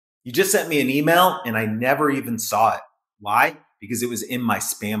You just sent me an email and I never even saw it. Why? Because it was in my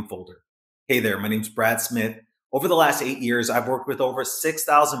spam folder. Hey there, my name's Brad Smith. Over the last 8 years, I've worked with over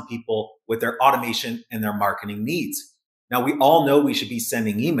 6,000 people with their automation and their marketing needs. Now, we all know we should be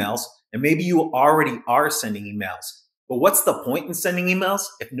sending emails, and maybe you already are sending emails. But what's the point in sending emails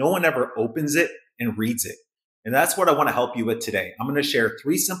if no one ever opens it and reads it? And that's what I want to help you with today. I'm going to share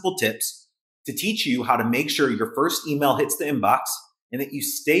 3 simple tips to teach you how to make sure your first email hits the inbox and that you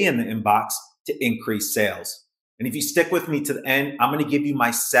stay in the inbox to increase sales. And if you stick with me to the end, I'm going to give you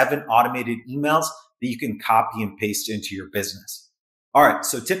my 7 automated emails that you can copy and paste into your business. All right,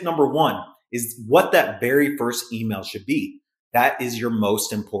 so tip number 1 is what that very first email should be. That is your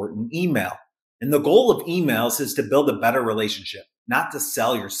most important email. And the goal of emails is to build a better relationship, not to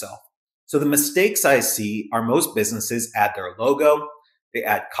sell yourself. So the mistakes I see are most businesses add their logo, they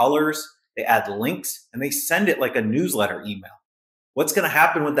add colors, they add links, and they send it like a newsletter email. What's going to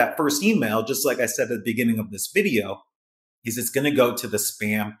happen with that first email, just like I said at the beginning of this video, is it's going to go to the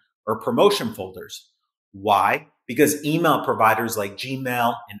spam or promotion folders. Why? Because email providers like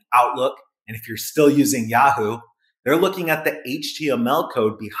Gmail and Outlook, and if you're still using Yahoo, they're looking at the HTML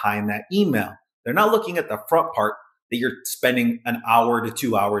code behind that email. They're not looking at the front part that you're spending an hour to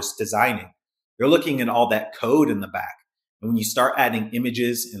 2 hours designing. They're looking at all that code in the back. And when you start adding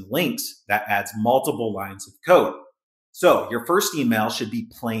images and links, that adds multiple lines of code. So your first email should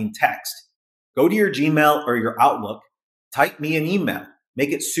be plain text. Go to your Gmail or your Outlook, type me an email.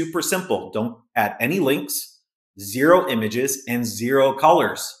 Make it super simple. Don't add any links, 0 images, and 0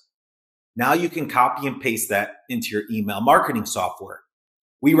 colors. Now you can copy and paste that into your email marketing software.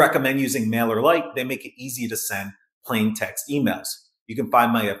 We recommend using MailerLite. They make it easy to send plain text emails. You can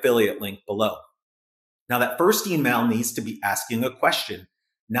find my affiliate link below. Now that first email needs to be asking a question,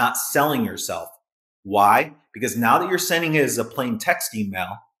 not selling yourself. Why? Because now that you're sending it as a plain text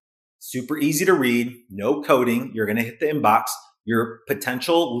email, super easy to read, no coding, you're going to hit the inbox. Your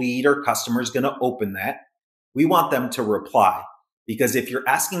potential lead or customer is going to open that. We want them to reply, because if you're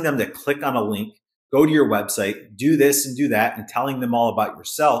asking them to click on a link, go to your website, do this and do that, and telling them all about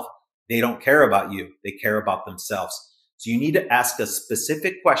yourself, they don't care about you. They care about themselves. So you need to ask a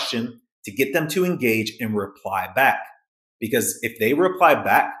specific question to get them to engage and reply back. Because if they reply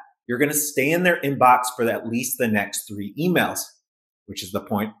back, you're going to stay in their inbox for at least the next 3 emails, which is the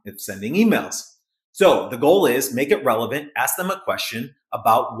point of sending emails. So the goal is make it relevant, ask them a question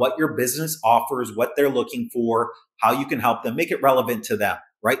about what your business offers, what they're looking for, how you can help them, make it relevant to them,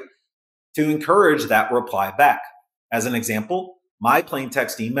 right? To encourage that reply back. As an example, my plain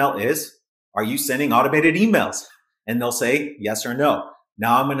text email is, are you sending automated emails? And they'll say yes or no.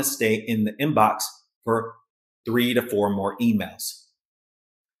 Now I'm going to stay in the inbox for 3 to 4 more emails.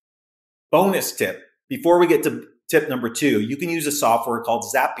 Bonus tip. Before we get to tip number 2, you can use a software called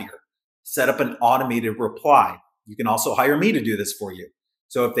Zapier. Set up an automated reply. You can also hire me to do this for you.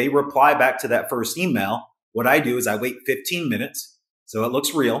 So if they reply back to that first email, what I do is I wait 15 minutes so it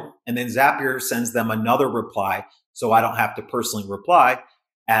looks real, and then Zapier sends them another reply so I don't have to personally reply,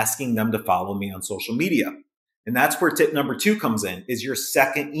 asking them to follow me on social media. And that's where tip number 2 comes in, is your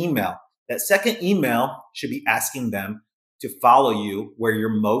second email. That second email should be asking them to follow you where you're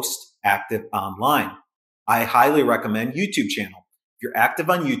most active online. I highly recommend YouTube channel. If you're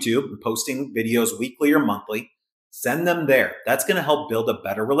active on YouTube and posting videos weekly or monthly, send them there. That's going to help build a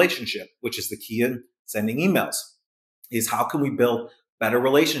better relationship, which is the key in sending emails, is how can we build better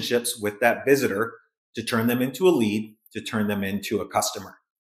relationships with that visitor to turn them into a lead, to turn them into a customer.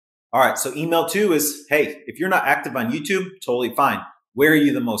 All right, so email 2 is, hey, if you're not active on YouTube, totally fine. Where are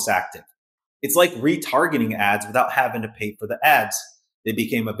you the most active? It's like retargeting ads without having to pay for the ads. They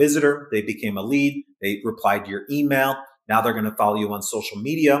became a visitor, they became a lead, they replied to your email. Now they're going to follow you on social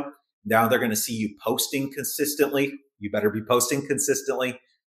media. Now they're going to see you posting consistently. You better be posting consistently.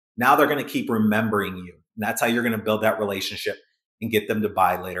 Now they're going to keep remembering you. And that's how you're going to build that relationship and get them to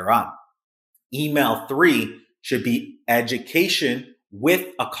buy later on. Email 3 should be education with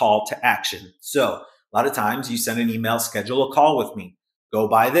a call to action. So a lot of times you send an email, schedule a call with me. Go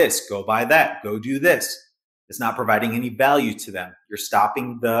buy this, go buy that, go do this. It's not providing any value to them. You're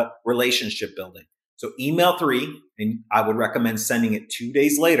stopping the relationship building. So email 3, and I would recommend sending it 2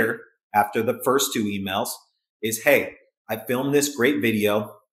 days later after the first 2 emails, is, hey, I filmed this great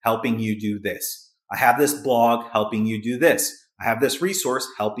video helping you do this. I have this blog helping you do this. I have this resource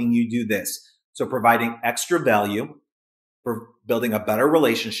helping you do this. So providing extra value for building a better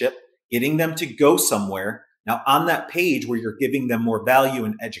relationship, getting them to go somewhere. Now on that page where you're giving them more value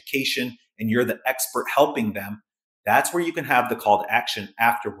and education and you're the expert helping them, that's where you can have the call to action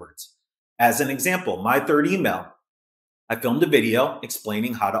afterwards. As an example, my 3rd email, I filmed a video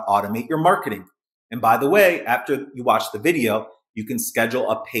explaining how to automate your marketing. And by the way, after you watch the video, you can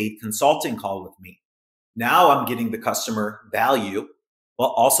schedule a paid consulting call with me. Now I'm getting the customer value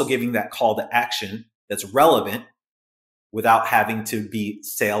while also giving that call to action that's relevant without having to be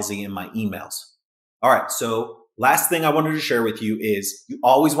salesy in my emails. All right, so last thing I wanted to share with you is you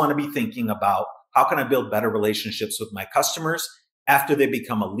always want to be thinking about how can I build better relationships with my customers after they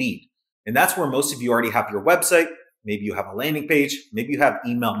become a lead? And that's where most of you already have your website. Maybe you have a landing page, maybe you have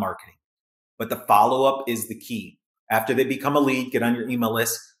email marketing. But the follow-up is the key. After they become a lead, get on your email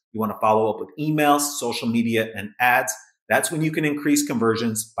list. You want to follow up with emails, social media, and ads. That's when you can increase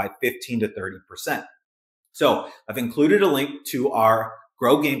conversions by 15 to 30%. So I've included a link to our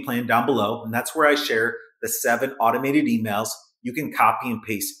Grow Game Plan down below, and that's where I share the 7 automated emails you can copy and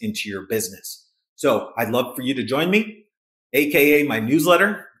paste into your business. So I'd love for you to join me, AKA my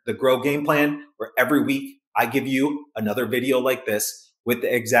newsletter, the Grow Game Plan, where every week I give you another video like this with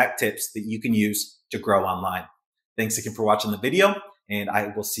the exact tips that you can use to grow online. Thanks again for watching the video, and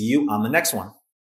I will see you on the next one.